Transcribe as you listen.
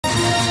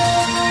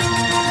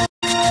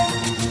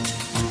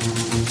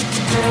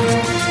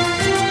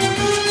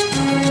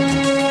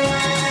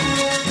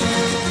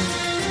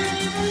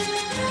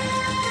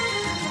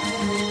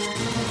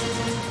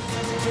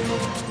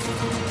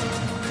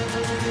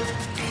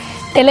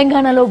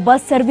తెలంగాణలో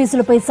బస్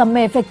సర్వీసులపై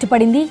సమ్మె ఎఫెక్ట్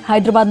పడింది.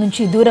 హైదరాబాద్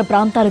నుంచి దూర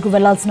ప్రాంతాలకు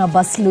వెళ్లాల్సిన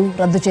బస్సులు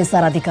రద్దు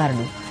చేశారు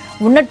అధికారులు.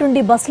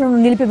 ఉన్నట్టుండి బస్సులను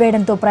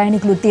నిలిపివేయడంతో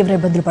ప్రయాణికులు తీవ్ర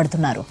ఇబ్బందులు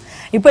పడుతున్నారు.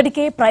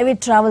 ఇప్పటికే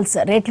ప్రైవేట్ ట్రావెల్స్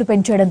రేట్లు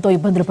పెంచేయడంతో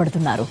ఇబ్బందులు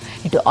పడుతున్నారు.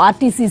 ఇటు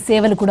ఆర్టీసీ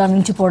సేవలు కూడా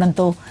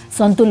నిలిచిపోవడంతో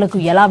సొంతూళ్లకు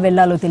ఎలా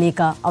వెళ్లాలో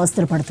తెలియక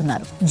అవస్థలు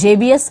పడుతున్నారు.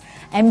 జేబీఎస్,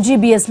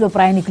 ఎంజీబీఎస్ లో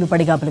ప్రయాణికులు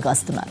పడిగాపులు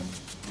కాస్తున్నారు.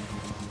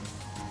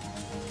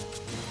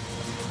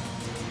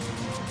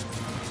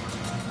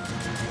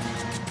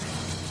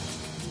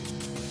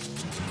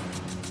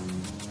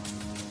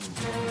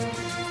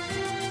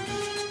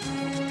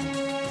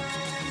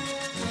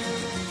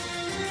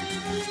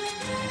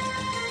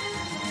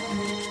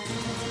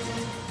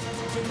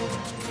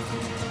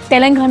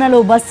 తెలంగాణలో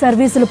బస్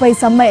సర్వీసులపై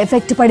సమ్మె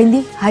ఎఫెక్ట్ పడింది.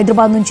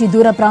 హైదరాబాద్ నుంచి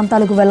దూర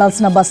ప్రాంతాలకు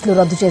వెళ్లాల్సిన బస్సులు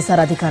రద్దు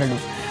చేశారు అధికారులు.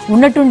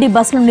 ఉన్నట్టుండి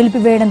బస్సులను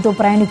నిలిపివేయడంతో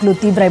ప్రయాణికులు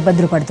తీవ్ర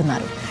ఇబ్బందులు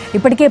పడుతున్నారు.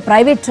 ఇప్పటికే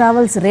ప్రైవేట్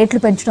ట్రావెల్స్ రేట్లు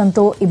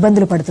పెంచడంతో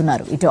ఇబ్బందులు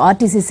పడుతున్నారు. ఇటు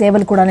ఆర్టీసీ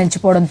సేవలు కూడా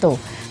నిలిచిపోవడంతో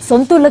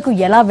సొంతూళ్లకు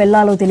ఎలా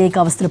వెళ్లాలో తెలియక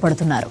అవస్థలు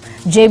పడుతున్నారు.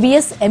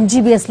 జేబీఎస్,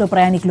 ఎంజీబీఎస్ లో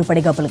ప్రయాణికులు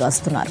పడిగాపులు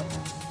కాస్తున్నారు.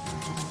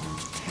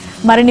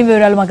 మరిన్ని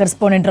వివరాలు మా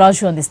కరెస్పాండెంట్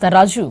రాజు అందిస్తారు.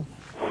 రాజు,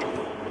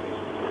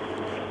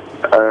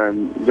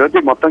 జ్యోతి,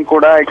 మొత్తం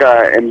కూడా ఇక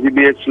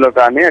ఎంజీబీఎస్ లో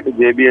కానీ అటు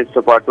జేబీఎస్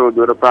తో పాటు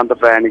దూర ప్రాంత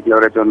ప్రయాణికులు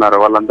ఎవరైతే ఉన్నారో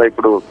వాళ్ళంతా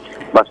ఇప్పుడు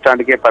బస్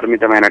స్టాండ్ కే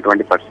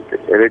పరిమితమైనటువంటి పరిస్థితి.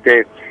 ఏదైతే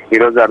ఈ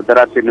రోజు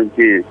అర్ధరాత్రి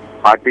నుంచి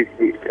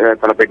ఆర్టీసీ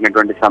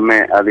తలపెట్టినటువంటి సమ్మె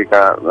అది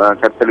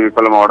చర్చలు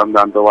విఫలం అవడం,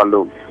 దాంతో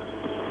వాళ్ళు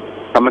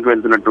సమ్మెకు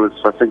వెళ్తున్నట్టు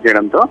స్పష్టం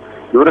చేయడంతో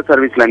దూర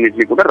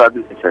సర్వీసులన్నింటినీ కూడా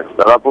రద్దు చేశారు.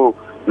 దాదాపు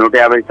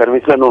 150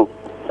 సర్వీసులను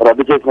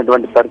రద్దు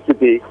చేసినటువంటి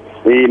పరిస్థితి.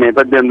 ఈ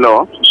నేపథ్యంలో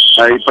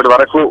ఇప్పటి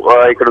వరకు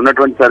ఇక్కడ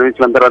ఉన్నటువంటి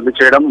సర్వీసులంతా రద్దు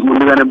చేయడం,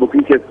 ముందుగానే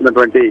బుకింగ్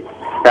చేసుకున్నటువంటి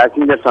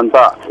ప్యాసింజర్స్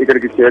అంతా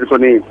ఇక్కడికి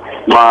చేరుకొని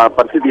మా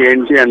పరిస్థితి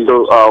ఏంటి అంటూ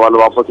వాళ్ళు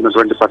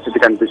వాపోతున్నటువంటి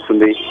పరిస్థితి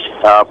కనిపిస్తుంది.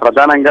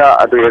 ప్రధానంగా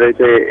అటు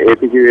ఏదైతే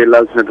ఏపీకి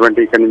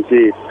వెళ్లాల్సినటువంటి ఇక్కడ నుంచి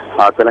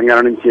తెలంగాణ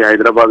నుంచి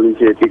హైదరాబాద్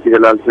నుంచి ఏపీకి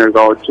వెళ్లాల్సినవి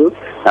కావచ్చు,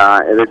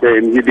 ఏదైతే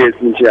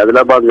ఎంజీబీఎస్ నుంచి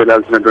ఆదిలాబాద్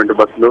వెళ్లాల్సినటువంటి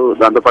బస్సులు,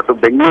 దాంతోపాటు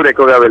బెంగళూరు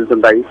ఎక్కువగా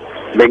వెళ్తుంటాయి.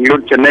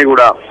 బెంగళూరు, చెన్నై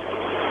కూడా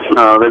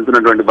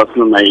వెళ్తున్నటువంటి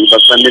బస్సులు ఉన్నాయి. ఈ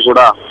బస్సులన్నీ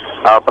కూడా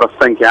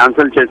ప్రస్తుతం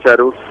క్యాన్సిల్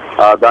చేశారు.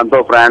 దాంతో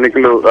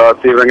ప్రయాణికులు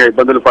తీవ్రంగా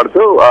ఇబ్బందులు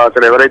పడుతూ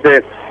అక్కడ ఎవరైతే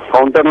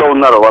కౌంటర్ లో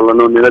ఉన్నారో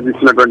వాళ్ళను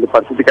నిలదీస్తున్నటువంటి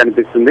పరిస్థితి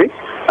కనిపిస్తుంది.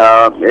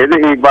 ఏది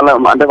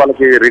అంటే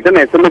వాళ్ళకి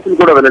రిటర్న్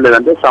ఎస్ఎంఎస్ కూడా వెళ్ళలేదు.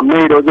 అంటే సమ్మె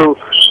ఈ రోజు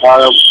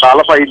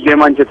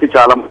కాలపైద్యం అని చెప్పి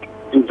చాలా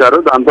ఇచ్చారు.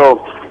 దాంతో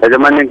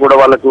యాజమాన్యం కూడా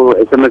వాళ్ళకు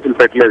ఎస్ఎంఎస్లు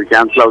పెట్టలేదు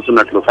క్యాన్సిల్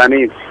అవుతున్నట్లు. కానీ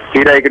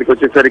తీరా ఇక్కడికి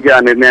వచ్చేసరికి ఆ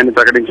నిర్ణయాన్ని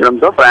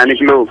ప్రకటించడంతో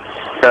ప్రయాణికులు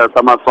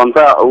తమ సొంత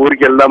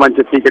ఊరికి వెళ్దామని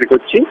చెప్పి ఇక్కడికి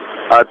వచ్చి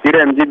తీరా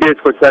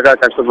ఎంజీబీఎస్కి వచ్చాక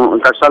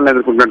కష్టాలను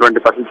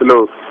ఎదుర్కొంటున్నటువంటి పరిస్థితులు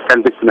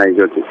కనిపిస్తున్నాయి.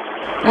 జ్యోతి,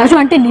 రాజు,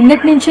 అంటే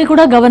నిన్నటి నుంచే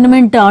కూడా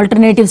గవర్నమెంట్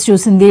ఆల్టర్నేటివ్స్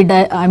చూసింది.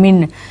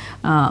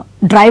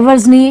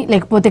 డ్రైవర్స్ ని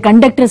లేకపోతే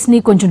కండక్టర్స్ ని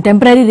కొంచెం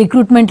టెంపరీ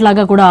రిక్రూట్మెంట్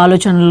లాగా కూడా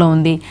ఆలోచనలో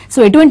ఉంది. సో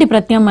ఎటువంటి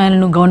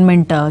ప్రత్యామ్నాయాలను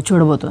గవర్నమెంట్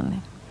చూడబోతోంది?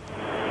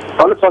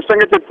 వాళ్ళు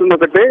స్పష్టంగా చెప్తుంది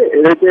ఒకటే,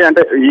 ఏదైతే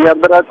అంటే ఈ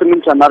అర్ధరాత్రి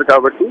నుంచి అన్నారు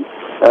కాబట్టి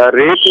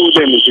రేపు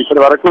ఉదయం నుంచి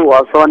ఇప్పటి వరకు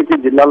వాస్తవానికి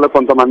జిల్లాల్లో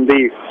కొంతమంది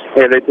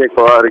ఏదైతే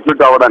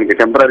రిక్రూట్ అవ్వడానికి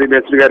టెంపరీ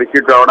బేస్డ్ గా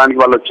రిక్రూట్ అవ్వడానికి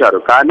వాళ్ళు వచ్చారు.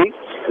 కానీ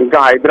ఇంకా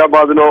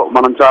హైదరాబాద్ లో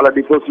మనం చాలా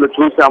డిపోస్ లో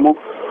చూసాము,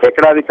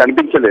 ఎక్కడ అది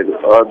కనిపించలేదు.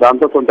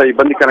 దాంతో కొంత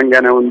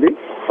ఇబ్బందికరంగానే ఉంది.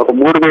 ఒక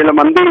 3,000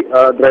 మంది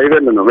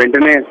డ్రైవర్లను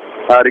వెంటనే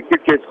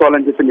రిక్రూట్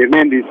చేసుకోవాలని చెప్పి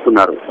నిర్ణయం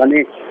తీసుకున్నారు. కానీ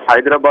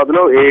హైదరాబాద్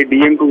లో ఏ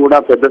డిఎంకు కూడా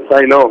పెద్ద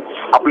స్థాయిలో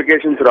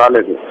అప్లికేషన్స్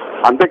రాలేదు.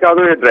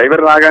 అంతేకాదు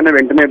డ్రైవర్ రాగానే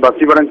వెంటనే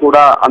బస్సు ఇవ్వడం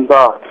కూడా అంత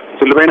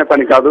సులువైన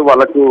పని కాదు.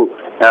 వాళ్ళకు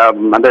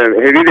అంటే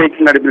హెవీ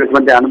వెహికల్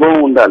నడిపినటువంటి అనుభవం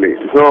ఉండాలి.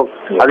 సో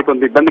అది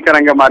కొంత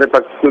ఇబ్బందికరంగా మారే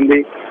పరిస్థితి ఉంది.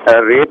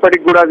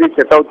 రేపటికి కూడా అది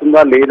సెట్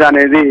అవుతుందా లేదా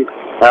అనేది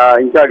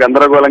ఇంకా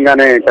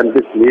గందరగోళంగానే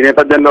కనిపిస్తుంది. ఈ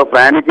నేపథ్యంలో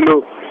ప్రయాణికులు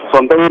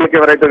సొంత ఊళ్ళకి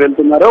ఎవరైతే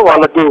వెళ్తున్నారో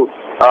వాళ్ళకు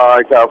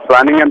ఇక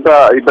ప్లానింగ్ అంతా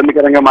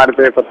ఇబ్బందికరంగా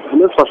మారిపోయే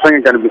పరిస్థితులు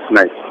స్పష్టంగా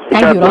కనిపిస్తున్నాయి.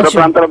 ఇక దూర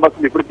ప్రాంతాల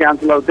బస్సులు ఇప్పుడు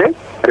క్యాన్సిల్ అవుతే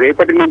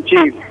రేపటి నుంచి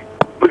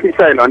పూర్తి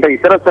స్థాయిలో అంటే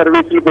ఇతర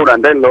సర్వీసులు కూడా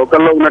అంటే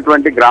లోకల్లో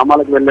ఉన్నటువంటి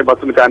గ్రామాలకు వెళ్లే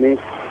బస్సులు కానీ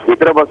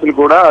ఇతర బస్సులు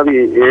కూడా అవి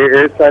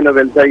ఏ స్థాయిలో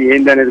వెళ్తాయి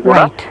ఏంటి అనేది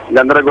కూడా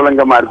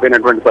గందరగోళంగా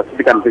మారిపోయినటువంటి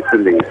పరిస్థితి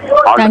కనిపిస్తుంది.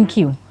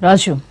 థాంక్యూ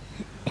రాజు.